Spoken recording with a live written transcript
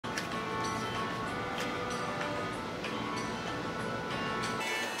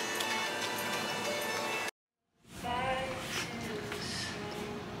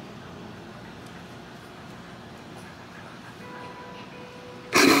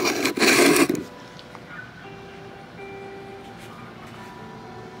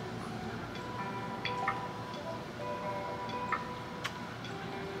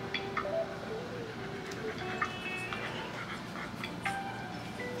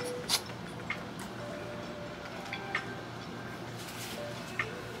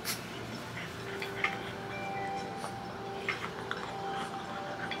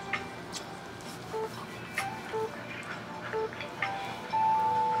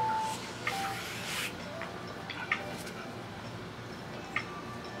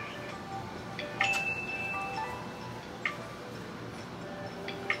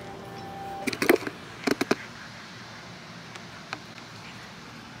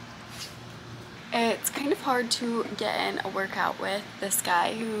hard to get in a workout with this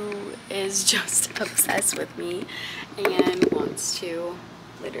guy who is just obsessed with me and wants to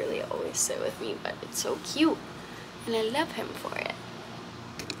literally always sit with me, but it's so cute and I love him for it.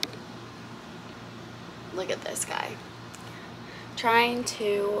 Look at this guy. Trying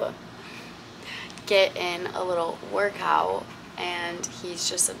to get in a little workout and he's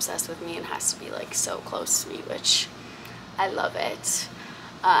just obsessed with me and has to be like so close to me, which I love it.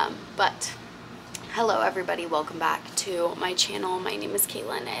 But hello everybody, welcome back to my channel. My name is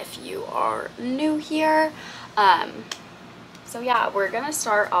Kaitlyn if you are new here. So yeah, we're gonna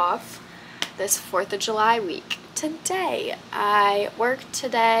start off this 4th of July week. Today, I work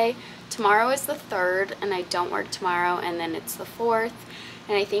today. Tomorrow is the 3rd and I don't work tomorrow, and then it's the 4th.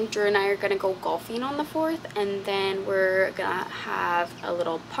 And I think Drew and I are gonna go golfing on the 4th, and then we're gonna have a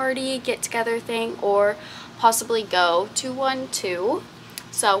little party, get together thing, or possibly go to one too.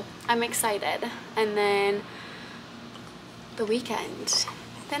 So I'm excited. And then the weekend.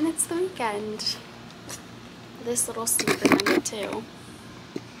 Then it's the weekend. This little sleeper nugget too.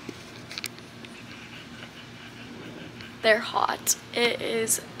 They're hot. It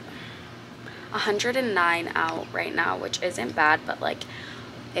is 109 out right now, which isn't bad, but like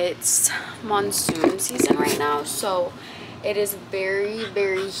it's monsoon season right now, so it is very,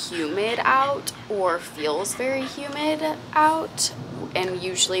 very humid out, or feels very humid out, and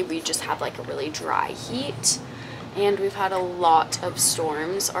usually we just have like a really dry heat, and we've had a lot of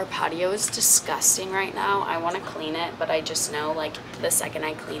storms. Our patio is disgusting right now. I want to clean it, but I just know like the second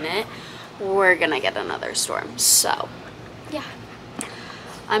I clean it, we're gonna get another storm. So yeah,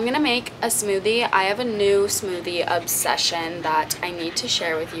 I'm gonna make a smoothie. I have a new smoothie obsession that I need to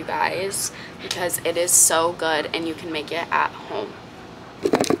share with you guys because it is so good and you can make it at home.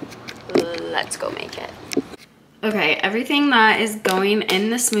 Let's go make it. Okay, everything that is going in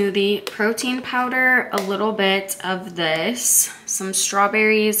the smoothie: protein powder, a little bit of this, some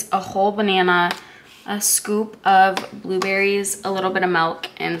strawberries, a whole banana, a scoop of blueberries, a little bit of milk,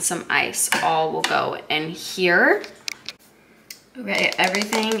 and some ice. All will go in here. Okay,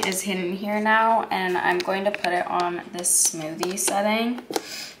 everything is hidden here now, and I'm going to put it on this smoothie setting.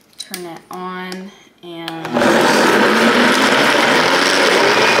 Turn it on, and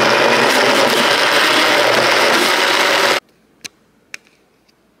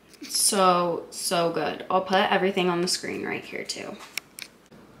so good. I'll put everything on the screen right here too.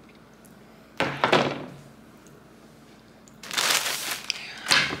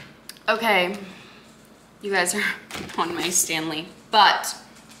 Okay, you guys are on my Stanley, but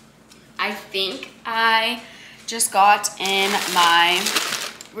I think I just got in my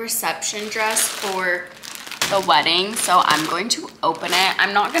reception dress for the wedding, so I'm going to open it.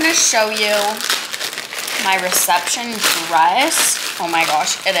 I'm not gonna show you my reception dress. Oh my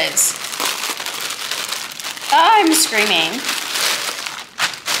gosh, it is. I'm screaming.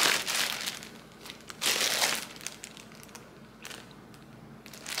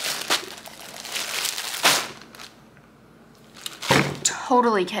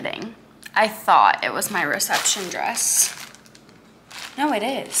 Totally kidding. I thought it was my reception dress. No, it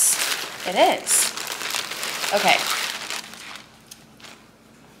is. It is. Okay.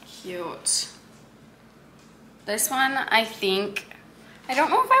 Cute. This one, I don't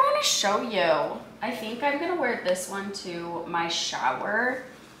know if I want to show you. I think I'm going to wear this one to my shower,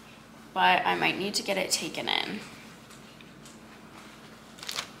 but I might need to get it taken in.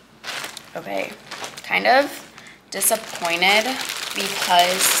 Okay. Kind of disappointed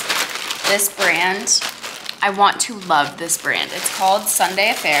because this brand, I want to love this brand. It's called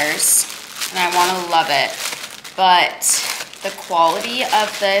Sunday Affairs, and I want to love it, but the quality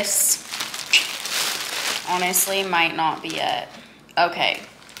of this honestly might not be it. Okay,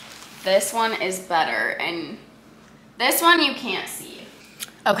 this one is better, and this one you can't see.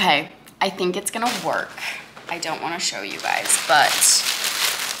 Okay, I think it's gonna work. I don't want to show you guys, but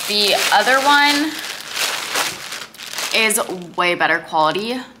the other one is way better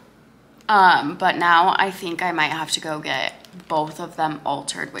quality, but now I think I might have to go get both of them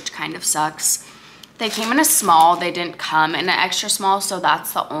altered, which kind of sucks. They came in a small, they didn't come in an extra small, so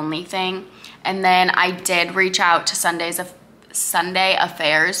that's the only thing. And then I did reach out to Sunday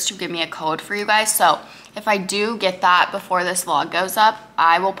Affairs to give me a code for you guys, so if I do get that before this vlog goes up,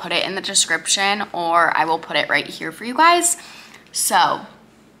 I will put it in the description, or I will put it right here for you guys. So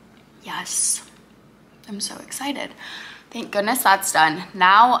yes, I'm so excited. Thank goodness that's done.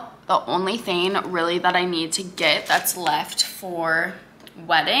 Now, the only thing really that I need to get that's left for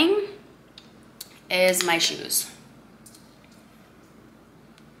wedding is my shoes.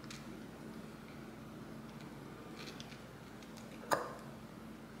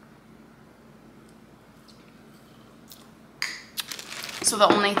 So the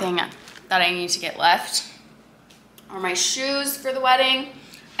only thing that I need to get left are my shoes for the wedding.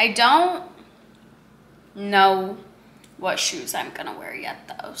 I don't know what shoes I'm gonna wear yet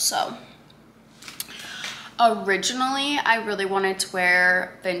though. So originally I really wanted to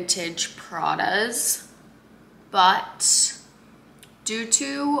wear vintage Pradas, but due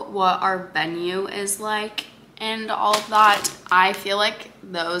to what our venue is like and all of that, I feel like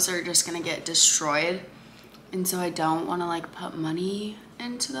those are just gonna get destroyed. And so I don't wanna like put money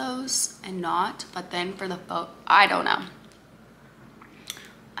into those and not, but then for the photo, I don't know.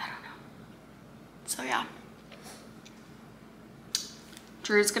 So yeah.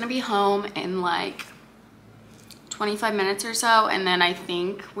 Drew's gonna be home in like 25 minutes or so, and then I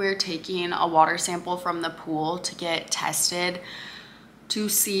think we're taking a water sample from the pool to get tested to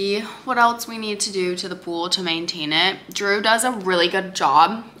see what else we need to do to the pool to maintain it. Drew does a really good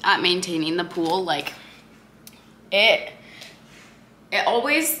job at maintaining the pool. Like it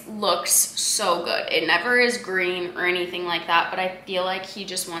always looks so good. It never is green or anything like that, but I feel like he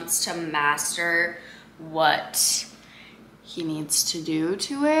just wants to master what he needs to do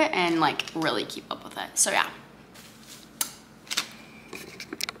to it and like really keep up with it. So yeah.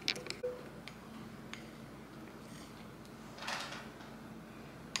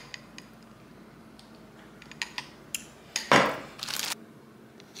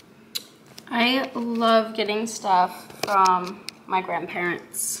 I love getting stuff from my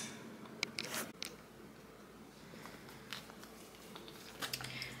grandparents.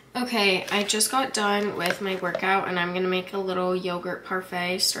 Okay, I just got done with my workout and I'm gonna make a little yogurt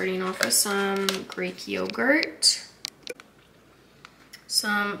parfait, starting off with some Greek yogurt,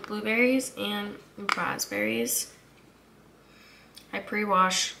 some blueberries and raspberries. I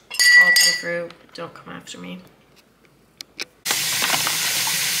pre-wash all of the fruit. Don't come after me.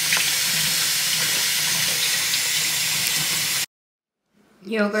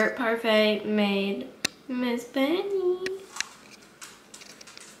 Yogurt parfait made Miss Benny.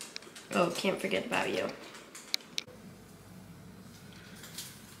 Oh, can't forget about you.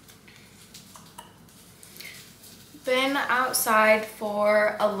 Been outside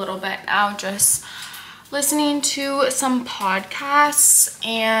for a little bit now, just listening to some podcasts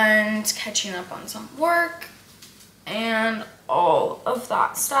and catching up on some work and all of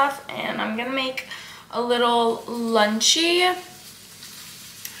that stuff. And I'm gonna make a little lunchy.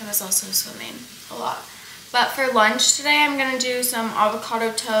 I was also swimming a lot. But for lunch today, I'm gonna do some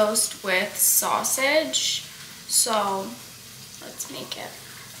avocado toast with sausage. So let's make it.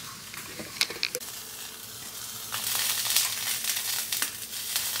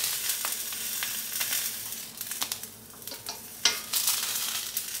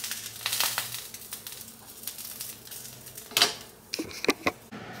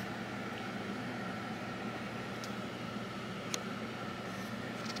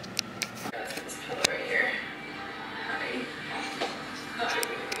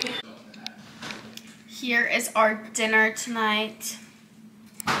 Here is our dinner tonight.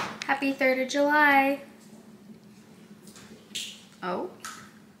 Happy 3rd of July. Oh.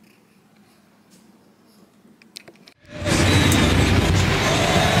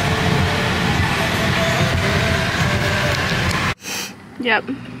 Yep.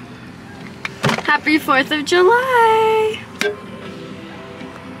 Happy 4th of July.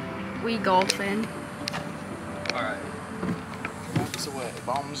 We golfing. All right. Bombs away.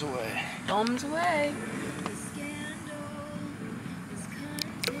 Bombs away. Bombs away.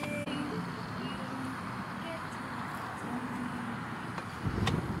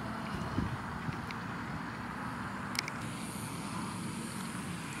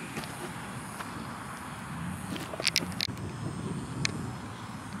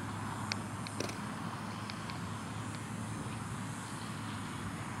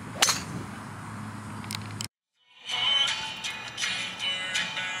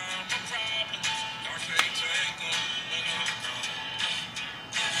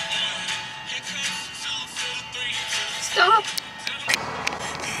 Stop.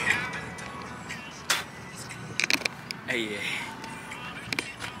 Hey, yeah.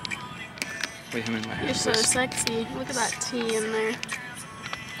 Wait, I'm in my You're so sexy. Look at that tea in there.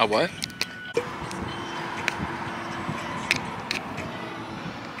 A what?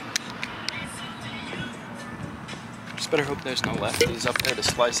 Just better hope there's no lefties up there to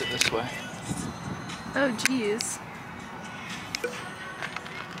slice it this way. Oh, geez.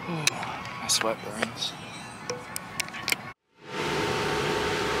 Ooh, my sweat burns.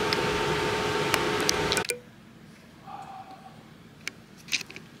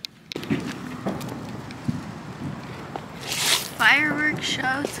 Fireworks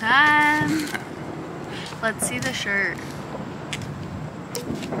show time. Let's see the shirt.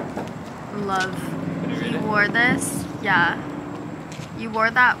 Love. Can you read You it? wore this? Yeah. You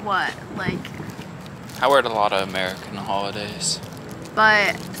wore that what? Like, I wear it a lot of American holidays.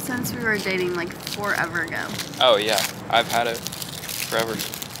 but since we were dating like forever ago. Oh yeah, I've had it forever.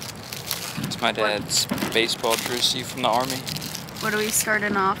 It's my dad's baseball jersey from the army. What are we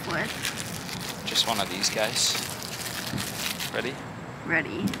starting off with? Just one of these guys. Ready?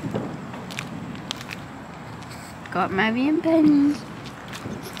 Ready. Got Maddie and Penny.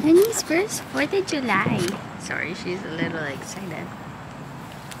 Penny's first 4th of July. Sorry, she's a little excited.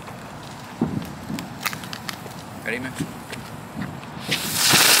 Ready, man?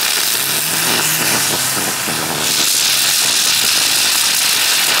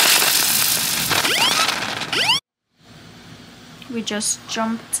 We just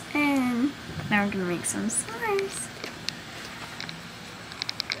jumped in. Now we're gonna make some s'mores.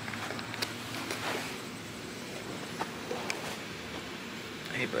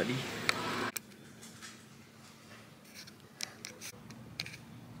 Hey, buddy.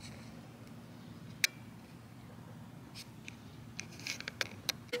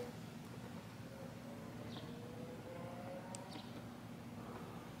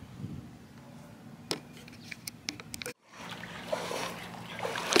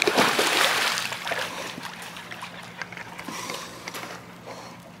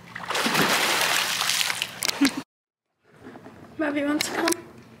 Mavi wants to come.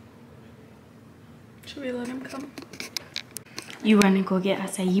 Should we let him come? You wanna go get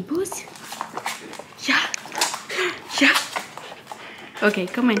acai bowls? Yeah. Yeah. Okay,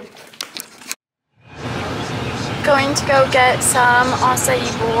 come in. Going to go get some acai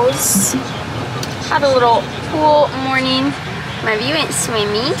bowls. Had a little pool morning. Mavi went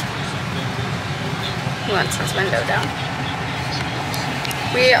swimming. He wants his window down.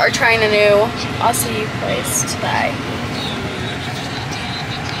 We are trying a new acai place today.